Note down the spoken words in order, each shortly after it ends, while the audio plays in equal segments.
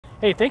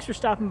Hey, thanks for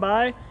stopping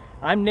by.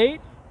 I'm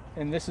Nate,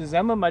 and this is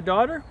Emma, my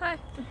daughter. Hi.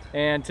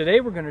 And today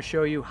we're going to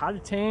show you how to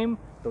tame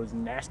those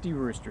nasty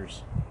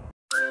roosters.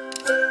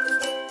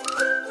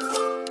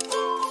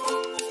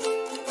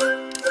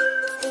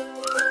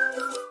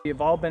 You've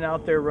all been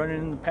out there running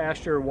in the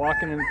pasture,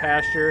 walking in the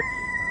pasture,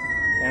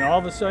 and all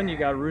of a sudden you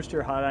got a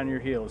rooster hot on your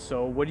heels.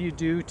 So what do you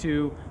do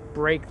to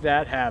break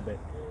that habit?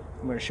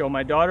 I'm going to show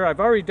my daughter. I've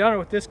already done it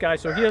with this guy,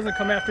 so he doesn't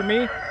come after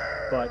me,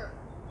 but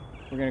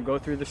we're going to go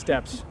through the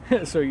steps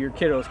so your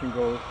kiddos can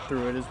go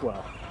through it as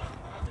well.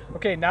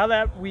 Okay, now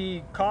that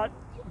we caught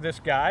this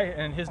guy,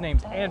 and his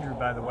name's Andrew,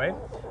 by the way,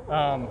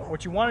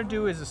 what you want to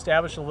do is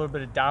establish a little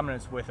bit of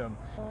dominance with him.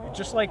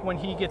 Just like when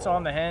he gets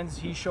on the hens,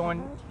 he's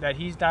showing that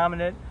he's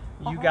dominant.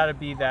 You got to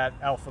be that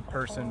alpha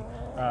person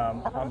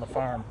on the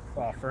farm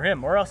for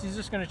him, or else he's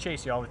just going to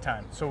chase you all the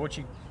time. So what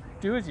you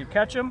do is you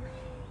catch him,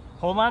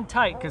 hold on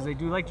tight, because they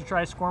do like to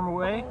try to squirm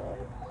away.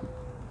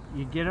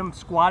 You get them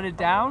squatted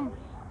down.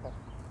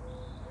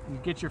 You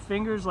get your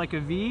fingers like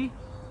a V,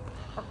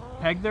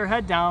 peg their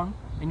head down,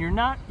 and you're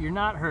not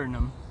hurting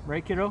them,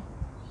 right, kiddo?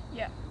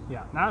 Yeah.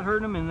 Yeah, not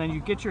hurting them, and then you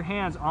get your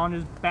hands on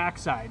his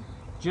backside,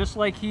 just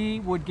like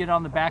he would get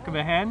on the back of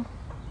a hen,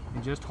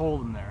 and just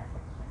hold him there,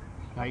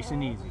 nice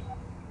and easy.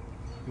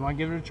 You want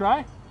to give it a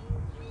try?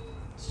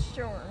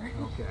 Sure.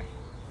 Okay.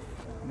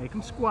 Make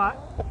him squat.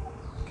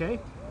 Okay.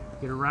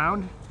 Get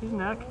around his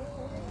neck,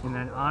 and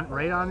then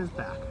right on his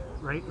back,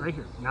 right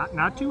here.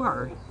 Not too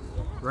hard.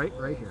 Right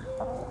here.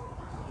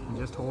 And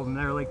just hold them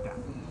there like that.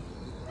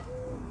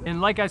 And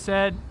like I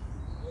said,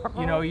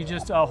 you know, you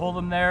just hold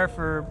them there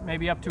for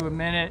maybe up to a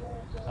minute,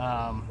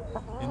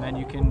 and then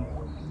you can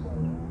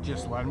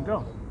just let them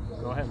go.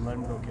 Go ahead and let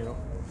them go, kiddo.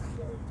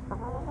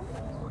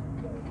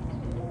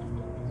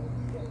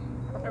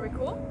 Are we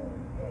cool?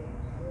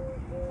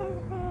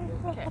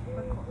 Okay,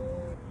 we're cool.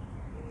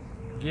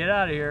 Get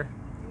out of here.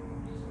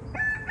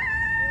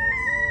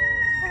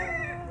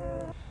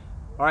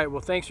 All right,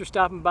 well, thanks for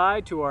stopping by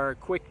to our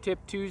Quick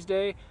Tip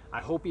Tuesday. I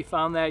hope you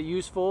found that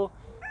useful.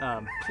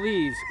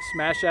 Please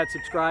smash that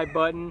subscribe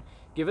button.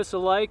 Give us a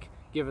like,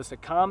 give us a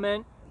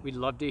comment. We'd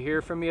love to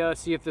hear from you,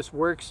 see if this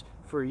works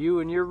for you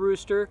and your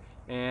rooster,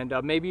 and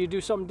maybe you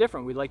do something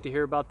different. We'd like to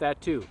hear about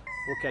that too.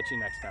 We'll catch you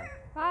next time.